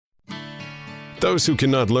Those who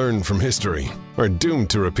cannot learn from history are doomed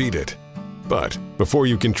to repeat it. But before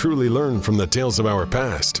you can truly learn from the tales of our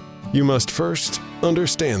past, you must first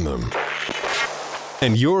understand them.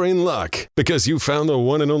 And you're in luck, because you found the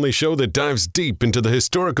one and only show that dives deep into the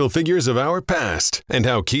historical figures of our past and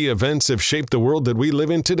how key events have shaped the world that we live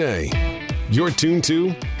in today. You're tuned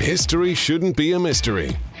to History Shouldn't Be a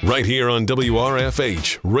Mystery, right here on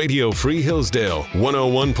WRFH, Radio Free Hillsdale,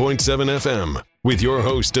 101.7 FM, with your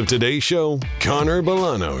host of today's show, Connor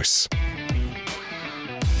Bolanos.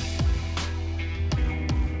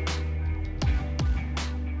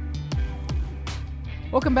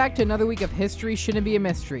 Welcome back to another week of History Shouldn't Be a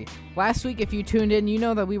Mystery. Last week, if you tuned in, you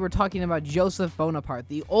know that we were talking about Joseph Bonaparte,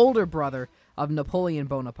 the older brother of Napoleon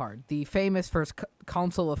Bonaparte, the famous first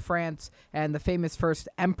consul of France and the famous first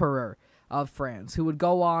emperor of France, who would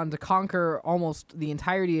go on to conquer almost the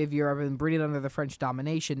entirety of Europe and bring it under the French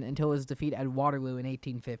domination until his defeat at Waterloo in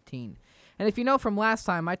 1815. And if you know from last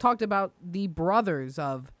time, I talked about the brothers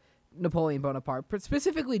of Napoleon Bonaparte,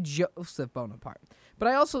 specifically Joseph Bonaparte. But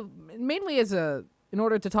I also, mainly in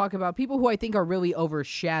order to talk about people who I think are really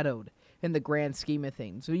overshadowed in the grand scheme of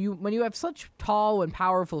things. So when you have such tall and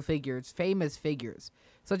powerful figures, famous figures,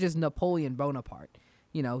 such as Napoleon Bonaparte,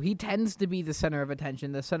 you know, he tends to be the center of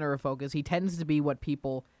attention, the center of focus. He tends to be what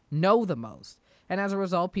people know the most. And as a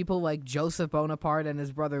result, people like Joseph Bonaparte and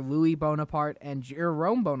his brother Louis Bonaparte and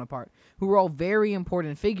Jerome Bonaparte, who were all very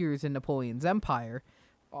important figures in Napoleon's empire,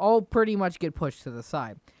 all pretty much get pushed to the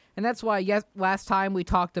side. And that's why, last time we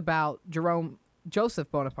talked about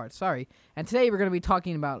Joseph Bonaparte, and today we're going to be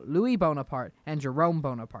talking about Louis Bonaparte and Jerome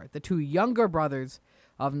Bonaparte, the two younger brothers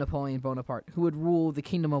of Napoleon Bonaparte, who would rule the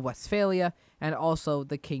Kingdom of Westphalia and also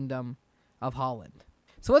the Kingdom of Holland.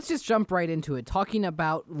 So let's just jump right into it, talking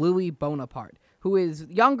about Louis Bonaparte, who is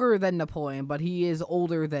younger than Napoleon, but he is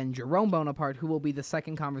older than Jerome Bonaparte, who will be the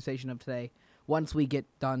second conversation of today once we get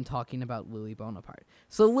done talking about Louis Bonaparte.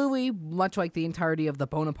 So Louis, much like the entirety of the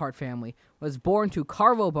Bonaparte family, was born to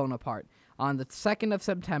Carlo Bonaparte on the 2nd of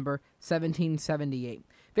September, 1778.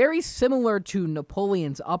 Very similar to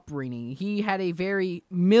Napoleon's upbringing, he had a very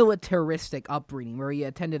militaristic upbringing where he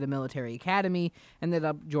attended a military academy and ended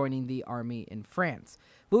up joining the army in France.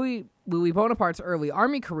 Louis Bonaparte's early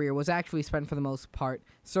army career was actually spent for the most part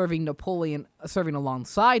serving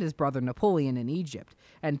alongside his brother Napoleon in Egypt.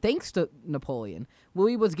 And thanks to Napoleon,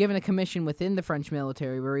 Louis was given a commission within the French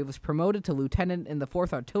military where he was promoted to lieutenant in the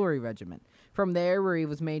 4th Artillery Regiment. From there, where he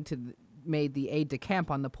was made the aide-de-camp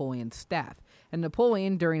on Napoleon's staff. And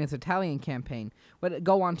Napoleon, during his Italian campaign, would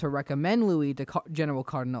go on to recommend Louis to General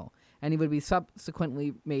Carnot, and he would be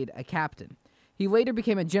subsequently made a captain. He later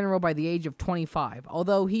became a general by the age of 25,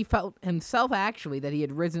 although he felt himself actually that he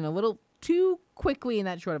had risen a little too quickly in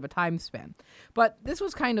that short of a time span. But this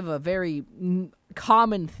was kind of a very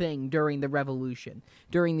common thing during the revolution,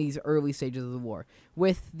 during these early stages of the war.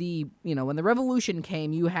 When the revolution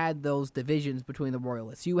came, you had those divisions between the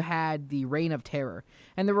royalists. You had the Reign of Terror.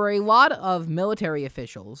 And there were a lot of military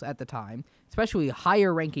officials at the time, especially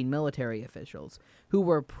higher-ranking military officials, who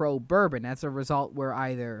were pro-Bourbon. As a result, were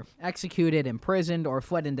either executed, imprisoned, or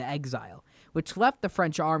fled into exile, which left the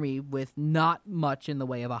French army with not much in the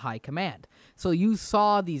way of a high command. So you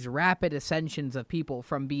saw these rapid ascensions of people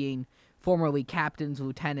from being formerly captains,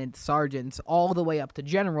 lieutenants, sergeants, all the way up to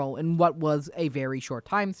general in what was a very short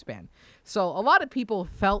time span. So a lot of people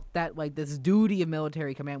felt that this duty of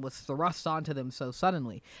military command was thrust onto them so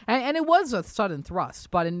suddenly. And it was a sudden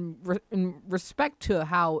thrust, but in respect to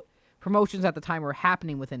how promotions at the time were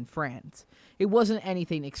happening within France, it wasn't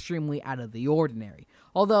anything extremely out of the ordinary.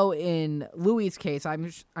 Although in Louis's case,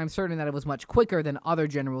 I'm certain that it was much quicker than other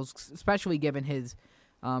generals, especially given his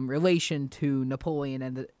relation to Napoleon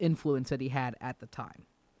and the influence that he had at the time.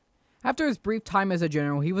 After his brief time as a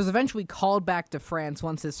general, he was eventually called back to France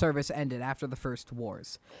once his service ended after the First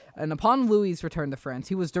Wars. And upon Louis's return to France,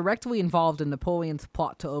 he was directly involved in Napoleon's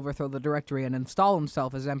plot to overthrow the Directory and install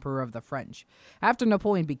himself as Emperor of the French. After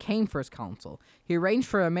Napoleon became First Consul, he arranged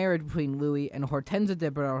for a marriage between Louis and Hortense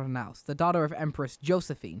de Braunhaus, the daughter of Empress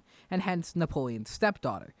Josephine, and hence Napoleon's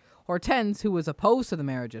stepdaughter. Hortense, who was opposed to the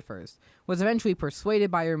marriage at first, was eventually persuaded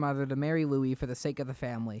by her mother to marry Louis for the sake of the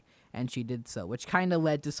family, and she did so, which kind of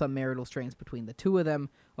led to some marital strains between the two of them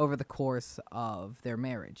over the course of their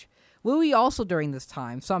marriage. Louis also, during this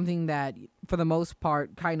time, something that, for the most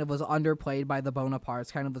part, kind of was underplayed by the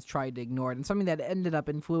Bonapartes, kind of was tried to ignore it, and something that ended up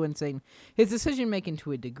influencing his decision-making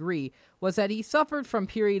to a degree, was that he suffered from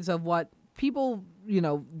periods of what people,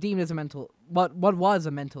 deemed as what was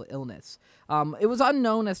a mental illness. It was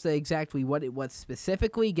unknown as to exactly what it was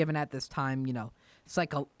specifically, given at this time,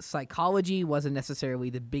 Psychology wasn't necessarily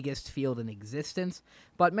the biggest field in existence,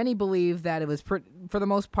 but many believe that it was, for the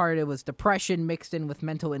most part, it was depression mixed in with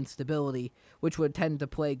mental instability, which would tend to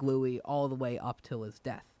plague Louis all the way up till his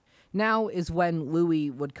death. Now is when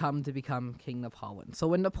Louis would come to become King of Holland. So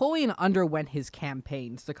when Napoleon underwent his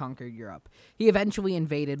campaigns to conquer Europe, he eventually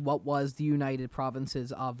invaded what was the United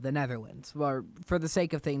Provinces of the Netherlands. Or for the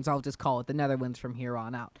sake of things, I'll just call it the Netherlands from here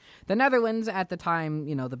on out. The Netherlands at the time,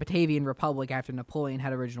 the Batavian Republic after Napoleon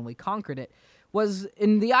had originally conquered it, was,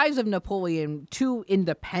 in the eyes of Napoleon, too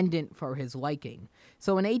independent for his liking.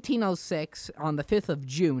 So in 1806, on the 5th of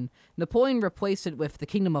June, Napoleon replaced it with the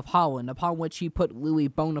Kingdom of Holland, upon which he put Louis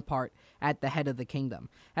Bonaparte at the head of the kingdom.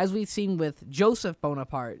 As we've seen with Joseph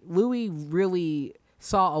Bonaparte, Louis really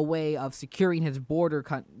saw a way of securing his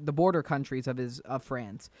the border countries of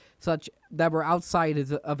France, such that were outside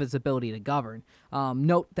of his ability to govern.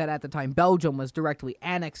 Note that at the time, Belgium was directly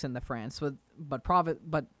annexed into France,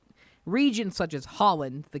 but regions such as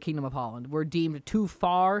Holland, the Kingdom of Holland, were deemed too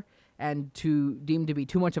far and deemed to be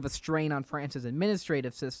too much of a strain on France's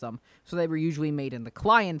administrative system, so they were usually made into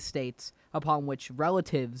client states upon which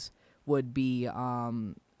relatives would be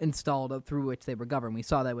installed through which they were governed. We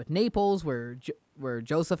saw that with Naples, where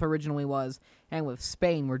Joseph originally was, and with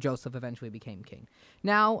Spain, where Joseph eventually became king.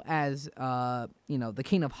 Now, as the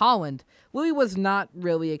King of Holland, Louis was not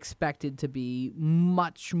really expected to be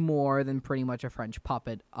much more than pretty much a French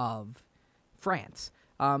puppet of France.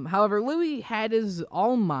 However, Louis had his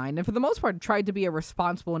own mind, and for the most part tried to be a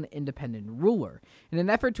responsible and independent ruler. In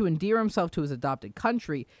an effort to endear himself to his adopted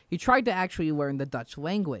country, he tried to actually learn the Dutch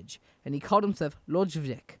language, and he called himself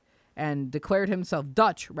Lodewijk, and declared himself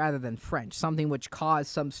Dutch rather than French, something which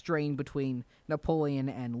caused some strain between Napoleon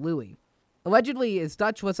and Louis. Allegedly, his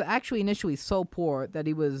Dutch was actually initially so poor that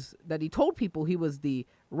he told people he was the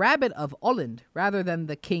Rabbit of Holland rather than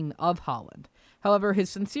the King of Holland. However, his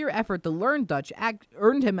sincere effort to learn Dutch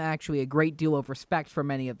earned him actually a great deal of respect from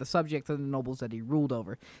many of the subjects and the nobles that he ruled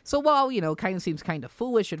over. So while, kind of seems kind of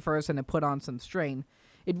foolish at first and it put on some strain,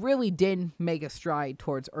 it really did make a stride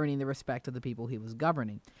towards earning the respect of the people he was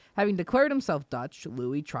governing. Having declared himself Dutch,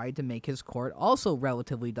 Louis tried to make his court also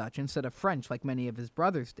relatively Dutch instead of French like many of his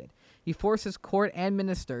brothers did. He forced his court and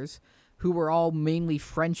ministers, who were all mainly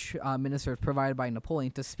French ministers provided by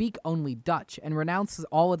Napoleon, to speak only Dutch and renounce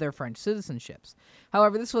all of their French citizenships.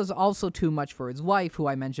 However, this was also too much for his wife, who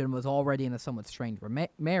I mentioned was already in a somewhat strained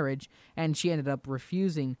marriage, and she ended up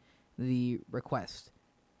refusing the request.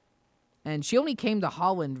 And she only came to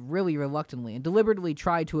Holland really reluctantly and deliberately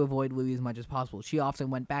tried to avoid Louis as much as possible. She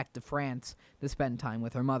often went back to France to spend time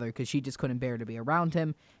with her mother because she just couldn't bear to be around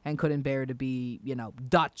him and couldn't bear to be,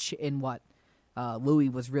 Dutch in what Louis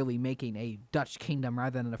was really making a Dutch kingdom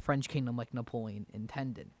rather than a French kingdom like Napoleon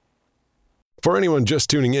intended. For anyone just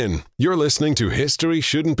tuning in, you're listening to History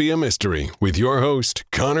Shouldn't Be a Mystery with your host,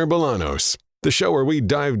 Connor Bolanos, the show where we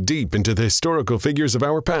dive deep into the historical figures of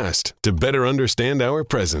our past to better understand our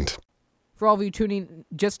present. For all of you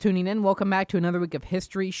just tuning in, welcome back to another week of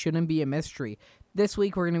History Shouldn't Be a Mystery. This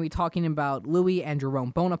week we're going to be talking about Louis and Jerome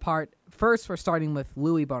Bonaparte. First, we're starting with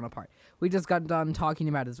Louis Bonaparte. We just got done talking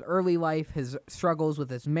about his early life, his struggles with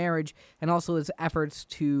his marriage, and also his efforts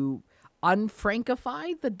to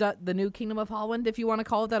unfrancify the new Kingdom of Holland, if you want to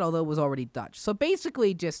call it that, although it was already Dutch. So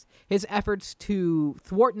basically just his efforts to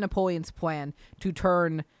thwart Napoleon's plan to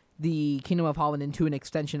turn the Kingdom of Holland into an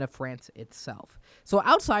extension of France itself. So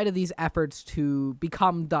outside of these efforts to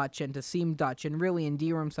become Dutch and to seem Dutch and really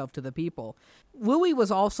endear himself to the people, Louis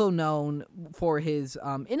was also known for his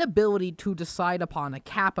inability to decide upon a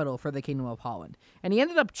capital for the Kingdom of Holland. And he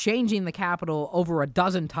ended up changing the capital over a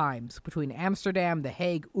dozen times between Amsterdam, The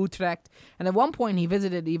Hague, Utrecht, and at one point he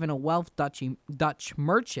visited even a wealthy Dutch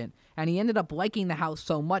merchant, and he ended up liking the house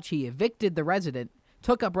so much he evicted the resident,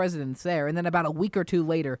 took up residence there, and then about a week or two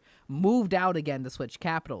later moved out again to switch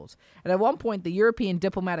capitals. And at one point, the European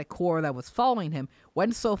diplomatic corps that was following him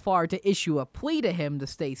went so far to issue a plea to him to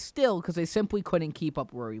stay still because they simply couldn't keep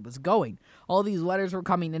up where he was going. All these letters were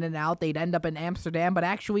coming in and out. They'd end up in Amsterdam, but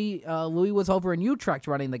actually Louis was over in Utrecht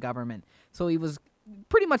running the government. So he was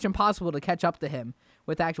pretty much impossible to catch up to him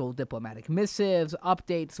with actual diplomatic missives,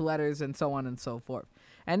 updates, letters, and so on and so forth.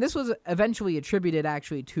 And this was eventually attributed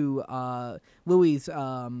actually to Louis'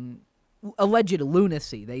 alleged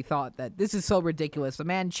lunacy. They thought that this is so ridiculous. The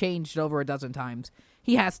man changed over a dozen times.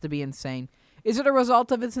 He has to be insane. Is it a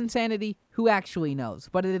result of his insanity? Who actually knows?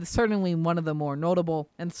 But it is certainly one of the more notable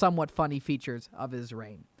and somewhat funny features of his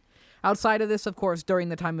reign. Outside of this, of course, during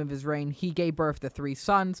the time of his reign, he gave birth to 3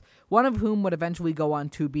 sons, one of whom would eventually go on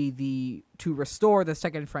to be to restore the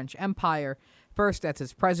Second French Empire. first as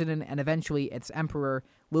its president and eventually its emperor,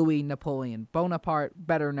 Louis Napoleon Bonaparte,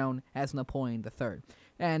 better known as Napoleon III.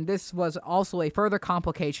 And this was also a further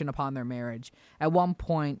complication upon their marriage. At one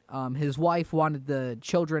point, his wife wanted the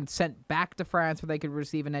children sent back to France where they could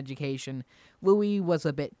receive an education. Louis was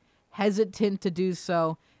a bit hesitant to do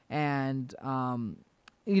so, and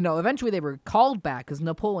eventually they were called back because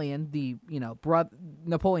Napoleon,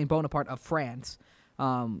 Napoleon Bonaparte of France,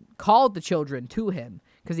 called the children to him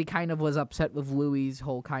because he kind of was upset with Louis's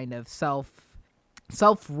whole kind of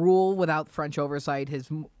self-rule without French oversight, his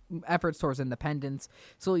efforts towards independence.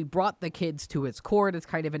 So he brought the kids to his court as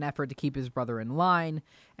kind of an effort to keep his brother in line,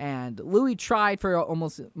 and Louis tried for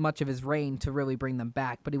almost much of his reign to really bring them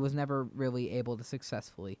back, but he was never really able to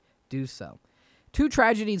successfully do so. Two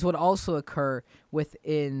tragedies would also occur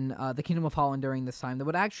within the Kingdom of Holland during this time that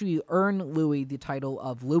would actually earn Louis the title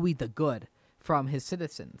of Louis the Good from his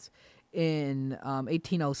citizens. In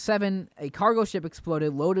 1807, a cargo ship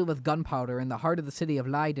exploded loaded with gunpowder in the heart of the city of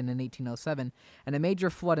Leiden in 1807, and a major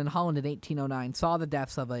flood in Holland in 1809 saw the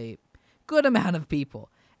deaths of a good amount of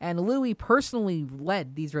people. And Louis personally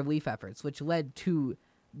led these relief efforts, which led to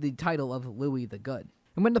the title of Louis the Good.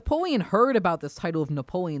 And when Napoleon heard about this title of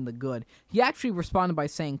Napoleon the Good, he actually responded by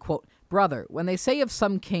saying, quote, "Brother, when they say of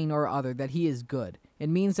some king or other that he is good, it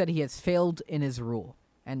means that he has failed in his rule,"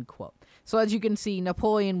 end quote. So as you can see,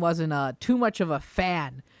 Napoleon wasn't too much of a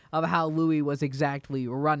fan of how Louis was exactly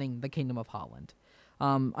running the Kingdom of Holland.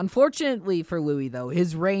 Unfortunately for Louis, though,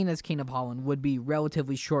 his reign as King of Holland would be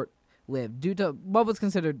relatively short-lived due to what was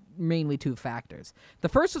considered mainly two factors. The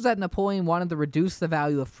first was that Napoleon wanted to reduce the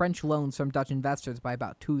value of French loans from Dutch investors by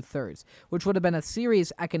about 2/3, which would have been a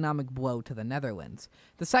serious economic blow to the Netherlands.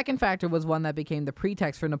 The second factor was one that became the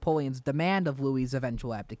pretext for Napoleon's demand of Louis's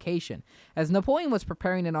eventual abdication. As Napoleon was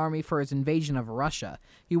preparing an army for his invasion of Russia,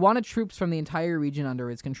 he wanted troops from the entire region under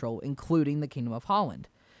his control, including the Kingdom of Holland.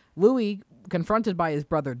 Louis, confronted by his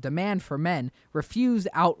brother's demand for men, refused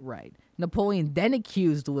outright. Napoleon then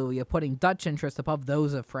accused Louis of putting Dutch interests above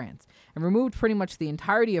those of France, and removed pretty much the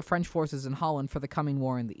entirety of French forces in Holland for the coming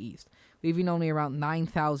war in the East, leaving only around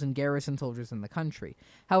 9,000 garrison soldiers in the country.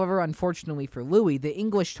 However, unfortunately for Louis, the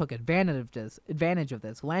English took advantage of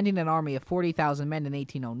this, landing an army of 40,000 men in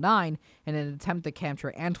 1809 in an attempt to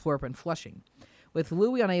capture Antwerp and Flushing. With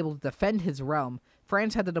Louis unable to defend his realm,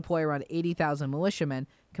 France had to deploy around 80,000 militiamen,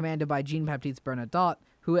 commanded by Jean-Baptiste Bernadotte,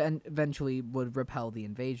 who eventually would repel the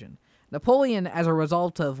invasion. Napoleon, as a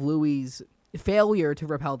result of Louis's failure to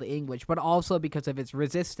repel the English, but also because of its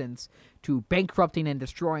resistance to bankrupting and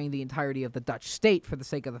destroying the entirety of the Dutch state for the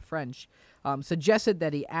sake of the French, suggested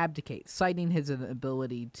that he abdicate, citing his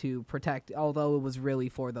inability to protect, although it was really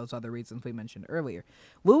for those other reasons we mentioned earlier.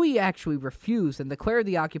 Louis actually refused and declared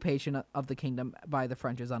the occupation of the kingdom by the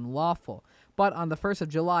French as unlawful. But on the 1st of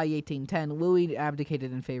July, 1810, Louis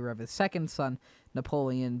abdicated in favor of his second son,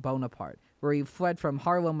 Napoleon Bonaparte, where he fled from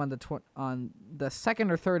Haarlem on the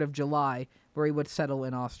 2nd or 3rd of July, where he would settle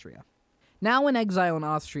in Austria. Now in exile in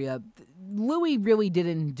Austria, Louis really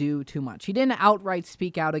didn't do too much. He didn't outright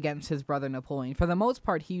speak out against his brother Napoleon. For the most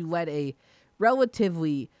part, he led a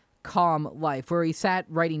relatively calm life, where he sat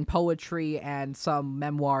writing poetry and some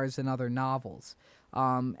memoirs and other novels.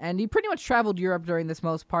 And he pretty much traveled Europe during this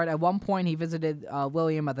most part. At one point, he visited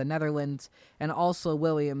William of the Netherlands and also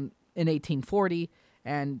William in 1840,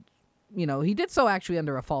 and he did so actually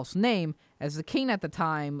under a false name, as the king at the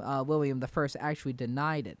time, William I, actually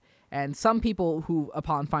denied it. And some people who,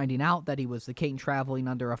 upon finding out that he was the king traveling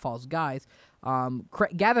under a false guise,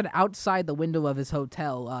 gathered outside the window of his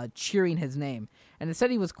hotel, cheering his name. And it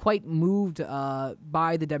said he was quite moved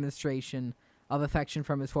by the demonstration of affection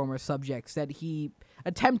from his former subjects, that he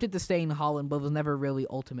attempted to stay in Holland but was never really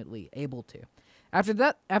ultimately able to. After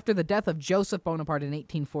the death of Joseph Bonaparte in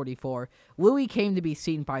 1844, Louis came to be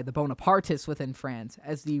seen by the Bonapartists within France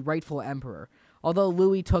as the rightful emperor, although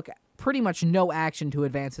Louis took pretty much no action to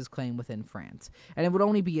advance his claim within France, and it would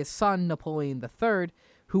only be his son, Napoleon III,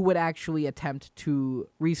 who would actually attempt to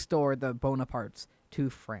restore the Bonapartes to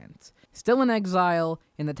France. Still in exile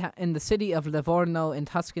in the city of Livorno in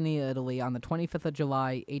Tuscany, Italy, on the 25th of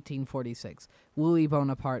July, 1846, Louis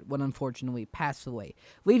Bonaparte would unfortunately pass away,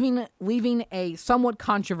 leaving a somewhat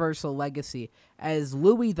controversial legacy as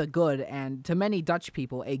Louis the Good, and to many Dutch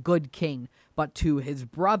people, a good king, but to his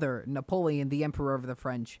brother, Napoleon, the Emperor of the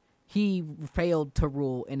French, he failed to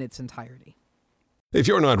rule in its entirety. If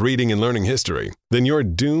you're not reading and learning history, then you're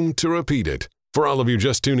doomed to repeat it. For all of you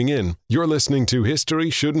just tuning in, you're listening to History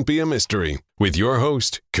Shouldn't Be a Mystery with your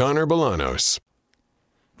host, Connor Bolanos.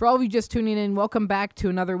 For all of you just tuning in, welcome back to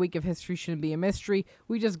another week of History Shouldn't Be a Mystery.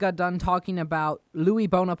 We just got done talking about Louis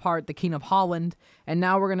Bonaparte, the King of Holland, and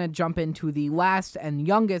now we're going to jump into the last and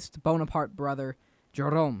youngest Bonaparte brother,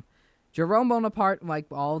 Jerome. Jerome Bonaparte, like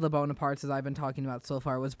all the Bonapartes as I've been talking about so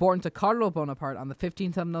far, was born to Carlo Bonaparte on the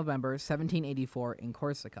 15th of November, 1784 in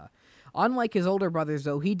Corsica. Unlike his older brothers,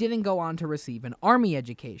 though, he didn't go on to receive an army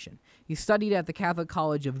education. He studied at the Catholic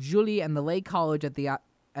College of Juilly and the Lay College at the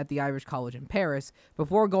Irish College in Paris,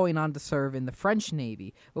 before going on to serve in the French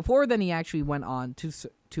Navy. Before then, he actually went on to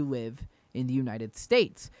live in the United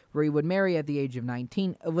States, where he would marry at the age of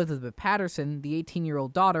 19 Elizabeth Patterson, the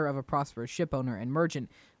 18-year-old daughter of a prosperous shipowner and merchant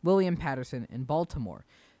William Patterson in Baltimore.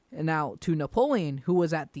 And now, to Napoleon, who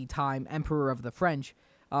was at the time Emperor of the French,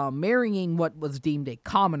 marrying what was deemed a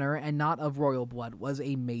commoner and not of royal blood was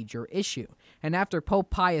a major issue. And after Pope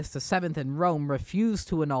Pius VII in Rome refused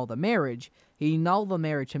to annul the marriage, he annulled the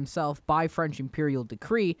marriage himself by French imperial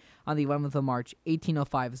decree on the 11th of March,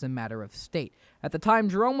 1805 as a matter of state. At the time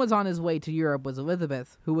Jerome was on his way to Europe was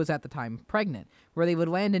Elizabeth, who was at the time pregnant, where they would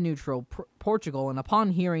land in neutral Portugal, and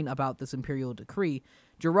upon hearing about this imperial decree,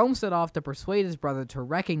 Jerome set off to persuade his brother to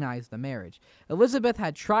recognize the marriage. Elizabeth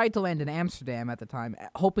had tried to land in Amsterdam at the time,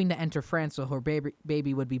 hoping to enter France so her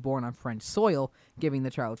baby would be born on French soil, giving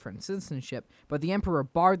the child French citizenship, but the emperor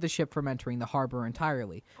barred the ship from entering the harbor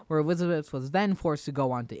entirely, where Elizabeth was then forced to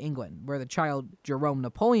go on to England, where the child Jerome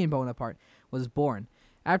Napoleon Bonaparte was born.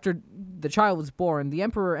 After the child was born, the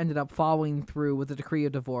emperor ended up following through with a decree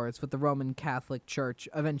of divorce, with the Roman Catholic Church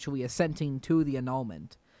eventually assenting to the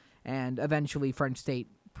annulment, and eventually French state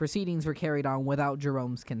proceedings were carried on without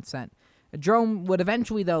Jerome's consent. Jerome would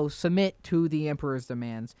eventually, though, submit to the emperor's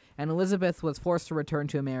demands, and Elizabeth was forced to return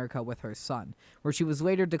to America with her son, where she was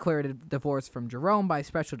later declared a divorce from Jerome by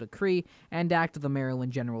special decree and act of the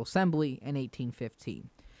Maryland General Assembly in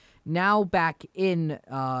 1815. Now back in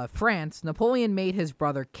France, Napoleon made his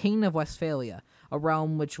brother King of Westphalia, a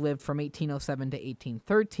realm which lived from 1807 to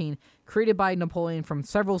 1813, created by Napoleon from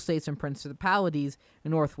several states and principalities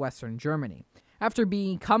in northwestern Germany. After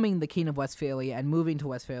becoming the King of Westphalia and moving to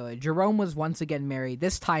Westphalia, Jerome was once again married,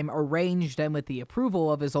 this time arranged and with the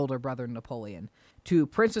approval of his older brother Napoleon, to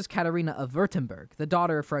Princess Katharina of Württemberg, the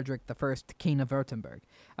daughter of Frederick I, King of Württemberg.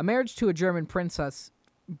 A marriage to a German princess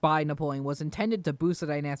by Napoleon was intended to boost the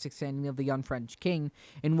dynastic standing of the young French king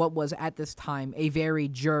in what was at this time a very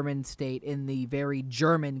German state in the very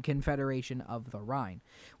German Confederation of the Rhine.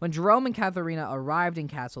 When Jerome and Katharina arrived in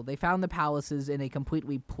Kassel, they found the palaces in a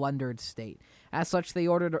completely plundered state. As such, they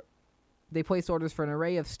placed orders for an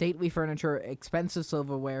array of stately furniture, expensive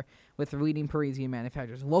silverware with leading Parisian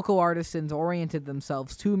manufacturers. Local artisans oriented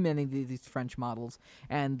themselves to many of these French models,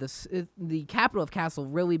 and the capital of Kassel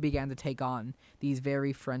really began to take on these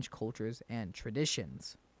very French cultures and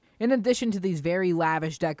traditions. In addition to these very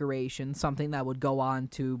lavish decorations, something that would go on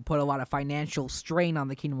to put a lot of financial strain on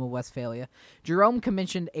the Kingdom of Westphalia, Jerome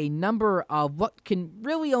commissioned a number of what can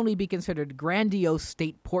really only be considered grandiose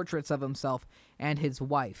state portraits of himself and his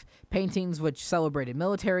wife, paintings which celebrated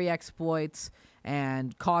military exploits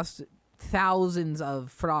and cost thousands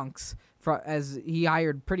of francs, as he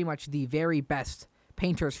hired pretty much the very best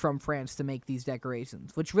painters from France to make these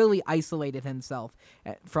decorations, which really isolated himself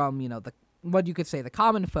from, what you could say, the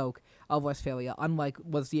common folk of Westphalia, unlike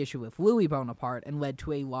was the issue with Louis Bonaparte, and led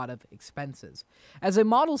to a lot of expenses. As a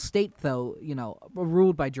model state, though,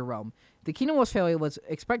 ruled by Jerome, the Kingdom of Westphalia was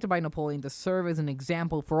expected by Napoleon to serve as an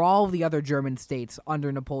example for all of the other German states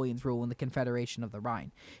under Napoleon's rule in the Confederation of the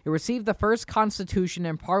Rhine. It received the first constitution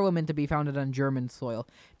and parliament to be founded on German soil,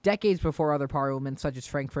 decades before other parliaments such as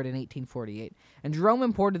Frankfurt in 1848, and Jerome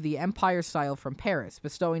imported the empire style from Paris,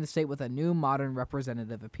 bestowing the state with a new modern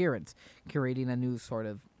representative appearance, creating a new sort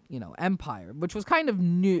of, empire, which was kind of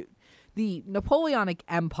new. The Napoleonic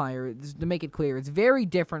Empire, to make it clear, is very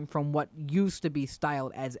different from what used to be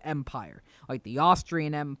styled as empire, like the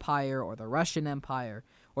Austrian Empire or the Russian Empire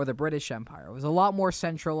or the British Empire. It was a lot more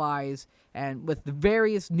centralized and with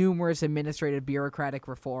various numerous administrative bureaucratic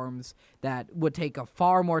reforms that would take a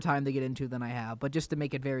far more time to get into than I have. But just to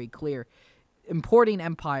make it very clear, importing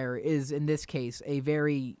empire is, in this case,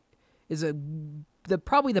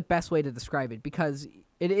 probably the best way to describe it, because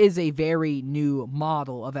it is a very new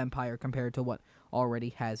model of empire compared to what already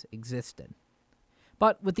has existed.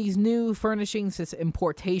 But with these new furnishings, this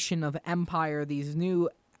importation of empire, these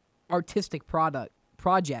new artistic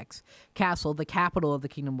projects, Kassel, the capital of the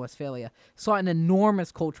Kingdom of Westphalia, saw an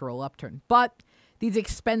enormous cultural upturn. But These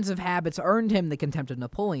expensive habits earned him the contempt of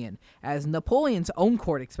Napoleon, as Napoleon's own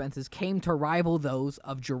court expenses came to rival those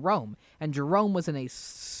of Jerome, and Jerome was in a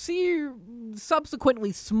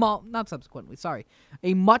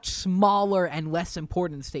a much smaller and less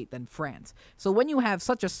important state than France. So when you have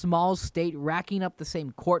such a small state racking up the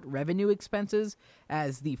same court revenue expenses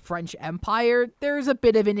as the French Empire, there's a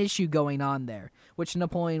bit of an issue going on there, which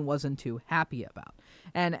Napoleon wasn't too happy about.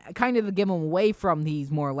 And kind of to give him away from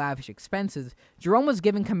these more lavish expenses, Jerome was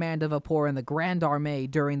given command of a corps in the Grande Armée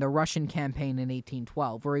during the Russian campaign in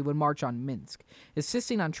 1812, where he would march on Minsk.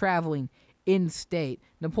 Insisting on traveling in state,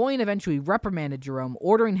 Napoleon eventually reprimanded Jerome,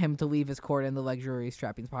 ordering him to leave his court and the luxurious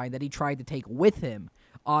trappings behind that he tried to take with him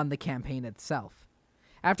on the campaign itself.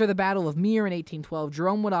 After the Battle of Mir in 1812,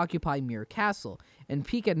 Jerome would occupy Mir Castle. In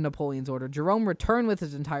pique at Napoleon's order, Jerome returned with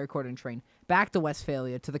his entire court and train back to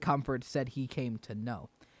Westphalia to the comforts that he came to know.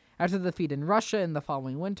 After the defeat in Russia in the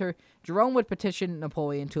following winter, Jerome would petition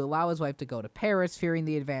Napoleon to allow his wife to go to Paris, fearing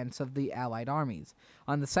the advance of the Allied armies.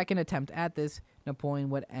 On the second attempt at this,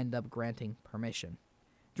 Napoleon would end up granting permission.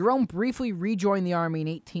 Jerome briefly rejoined the army in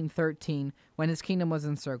 1813 when his kingdom was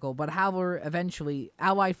encircled, but however, eventually,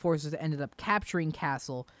 Allied forces ended up capturing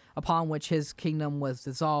Kassel, upon which his kingdom was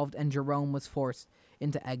dissolved and Jerome was forced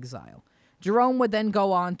into exile. Jerome would then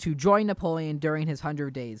go on to join Napoleon during his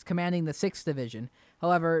 100 days, commanding the 6th Division.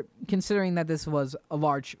 However, considering that this was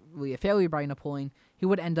largely a failure by Napoleon, he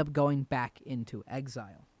would end up going back into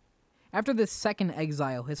exile. After this second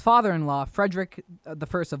exile, his father-in-law, Frederick I of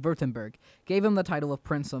Württemberg, gave him the title of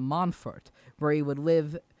Prince of Montfort, where he would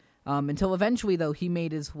live until eventually, though, he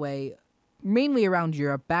made his way mainly around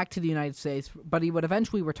Europe, back to the United States, but he would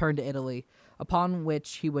eventually return to Italy, upon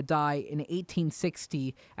which he would die in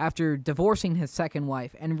 1860 after divorcing his second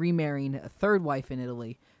wife and remarrying a third wife in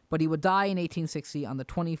Italy. But he would die in 1860 on the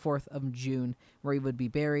 24th of June, where he would be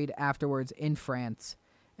buried afterwards in France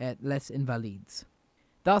at Les Invalides.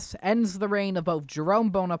 Thus ends the reign of both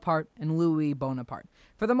Jerome Bonaparte and Louis Bonaparte.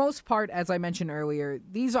 For the most part, as I mentioned earlier,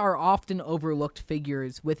 these are often overlooked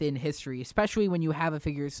figures within history, especially when you have a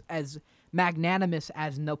figure as magnanimous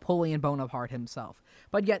as Napoleon Bonaparte himself.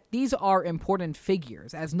 But yet, these are important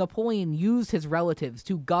figures, as Napoleon used his relatives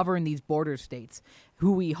to govern these border states,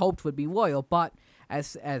 who he hoped would be loyal, but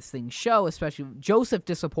as things show, especially Joseph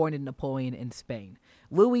disappointed Napoleon in Spain.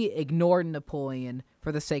 Louis ignored Napoleon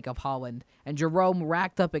for the sake of Holland, and Jerome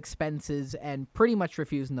racked up expenses and pretty much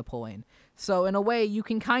refused Napoleon. So in a way, you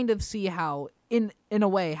can kind of see how, in a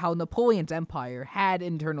way, how Napoleon's empire had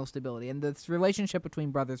internal stability, and this relationship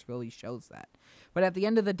between brothers really shows that. But at the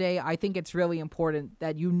end of the day, I think it's really important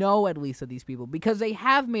that you know at least of these people, because they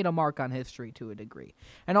have made a mark on history to a degree.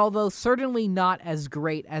 And although certainly not as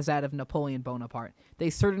great as that of Napoleon Bonaparte, they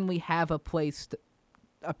certainly have a piece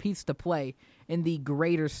to play in the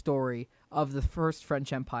greater story of the First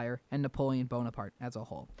French Empire and Napoleon Bonaparte as a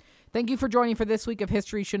whole. Thank you for joining for this week of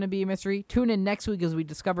History Shouldn't Be a Mystery. Tune in next week as we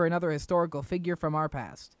discover another historical figure from our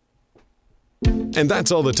past. And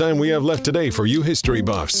that's all the time we have left today for you history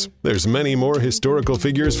buffs. There's many more historical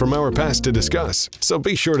figures from our past to discuss, so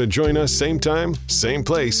be sure to join us same time, same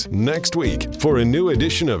place next week for a new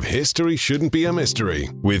edition of History Shouldn't Be a Mystery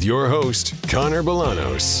with your host, Connor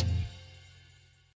Bolanos.